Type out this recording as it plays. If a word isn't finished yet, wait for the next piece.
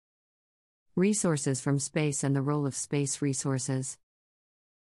Resources from space and the role of space resources.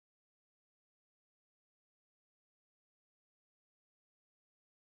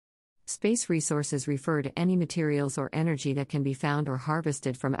 Space resources refer to any materials or energy that can be found or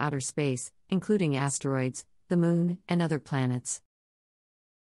harvested from outer space, including asteroids, the Moon, and other planets.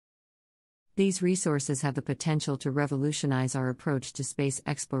 These resources have the potential to revolutionize our approach to space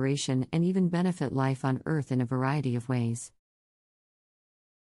exploration and even benefit life on Earth in a variety of ways.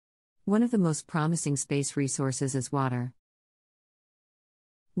 One of the most promising space resources is water.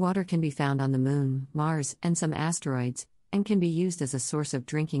 Water can be found on the Moon, Mars, and some asteroids, and can be used as a source of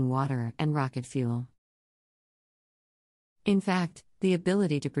drinking water and rocket fuel. In fact, the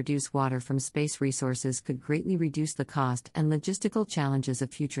ability to produce water from space resources could greatly reduce the cost and logistical challenges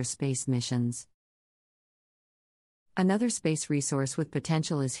of future space missions. Another space resource with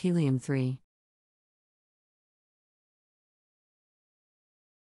potential is helium-3.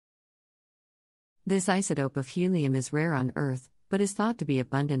 This isotope of helium is rare on Earth, but is thought to be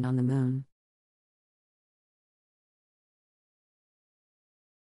abundant on the Moon.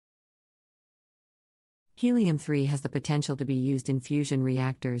 Helium-3 has the potential to be used in fusion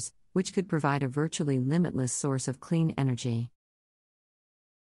reactors, which could provide a virtually limitless source of clean energy.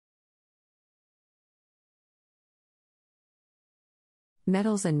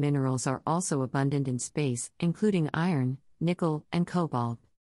 Metals and minerals are also abundant in space, including iron, nickel, and cobalt.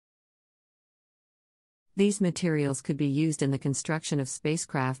 These materials could be used in the construction of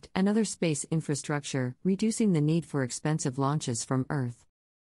spacecraft and other space infrastructure, reducing the need for expensive launches from Earth.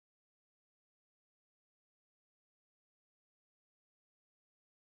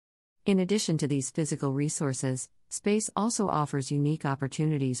 In addition to these physical resources, space also offers unique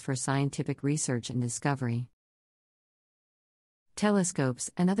opportunities for scientific research and discovery. Telescopes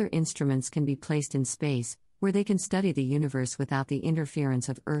and other instruments can be placed in space, where they can study the universe without the interference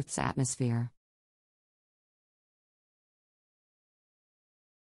of Earth's atmosphere.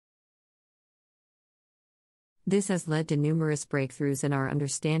 This has led to numerous breakthroughs in our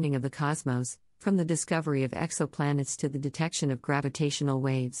understanding of the cosmos, from the discovery of exoplanets to the detection of gravitational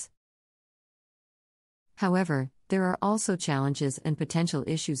waves. However, there are also challenges and potential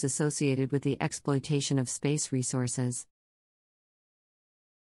issues associated with the exploitation of space resources.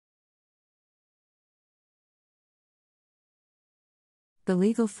 The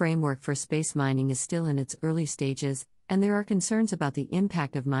legal framework for space mining is still in its early stages, and there are concerns about the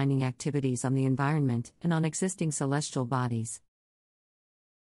impact of mining activities on the environment and on existing celestial bodies.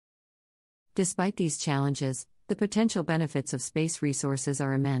 Despite these challenges, the potential benefits of space resources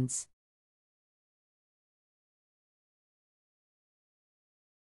are immense.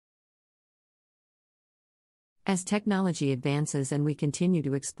 As technology advances and we continue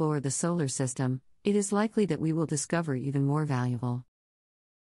to explore the solar system, it is likely that we will discover even more valuable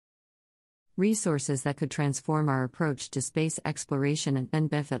resources that could transform our approach to space exploration and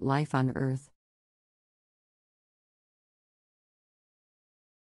benefit life on Earth.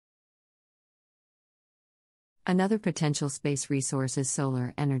 Another potential space resource is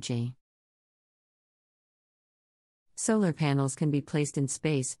solar energy. Solar panels can be placed in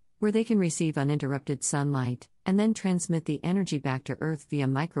space, where they can receive uninterrupted sunlight, and then transmit the energy back to Earth via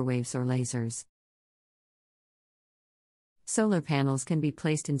microwaves or lasers. Solar panels can be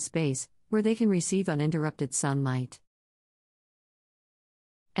placed in space, where they can receive uninterrupted sunlight,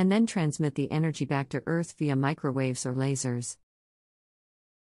 and then transmit the energy back to Earth via microwaves or lasers.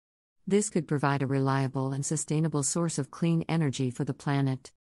 This could provide a reliable and sustainable source of clean energy for the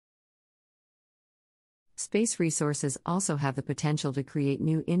planet. Space resources also have the potential to create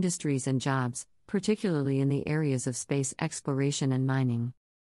new industries and jobs, particularly in the areas of space exploration and mining.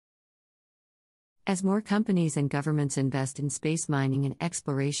 As more companies and governments invest in space mining and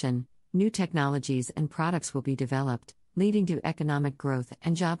exploration, new technologies and products will be developed, leading to economic growth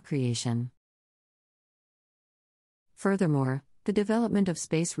and job creation. Furthermore, the development of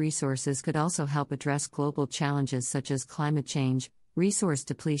space resources could also help address global challenges such as climate change, resource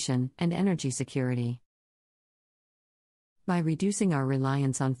depletion, and energy security. By reducing our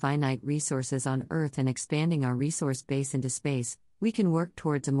reliance on finite resources on Earth and expanding our resource base into space, we can work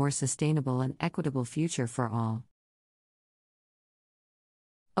towards a more sustainable and equitable future for all.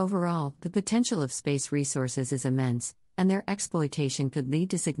 Overall, the potential of space resources is immense, and their exploitation could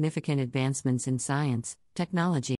lead to significant advancements in science, technology,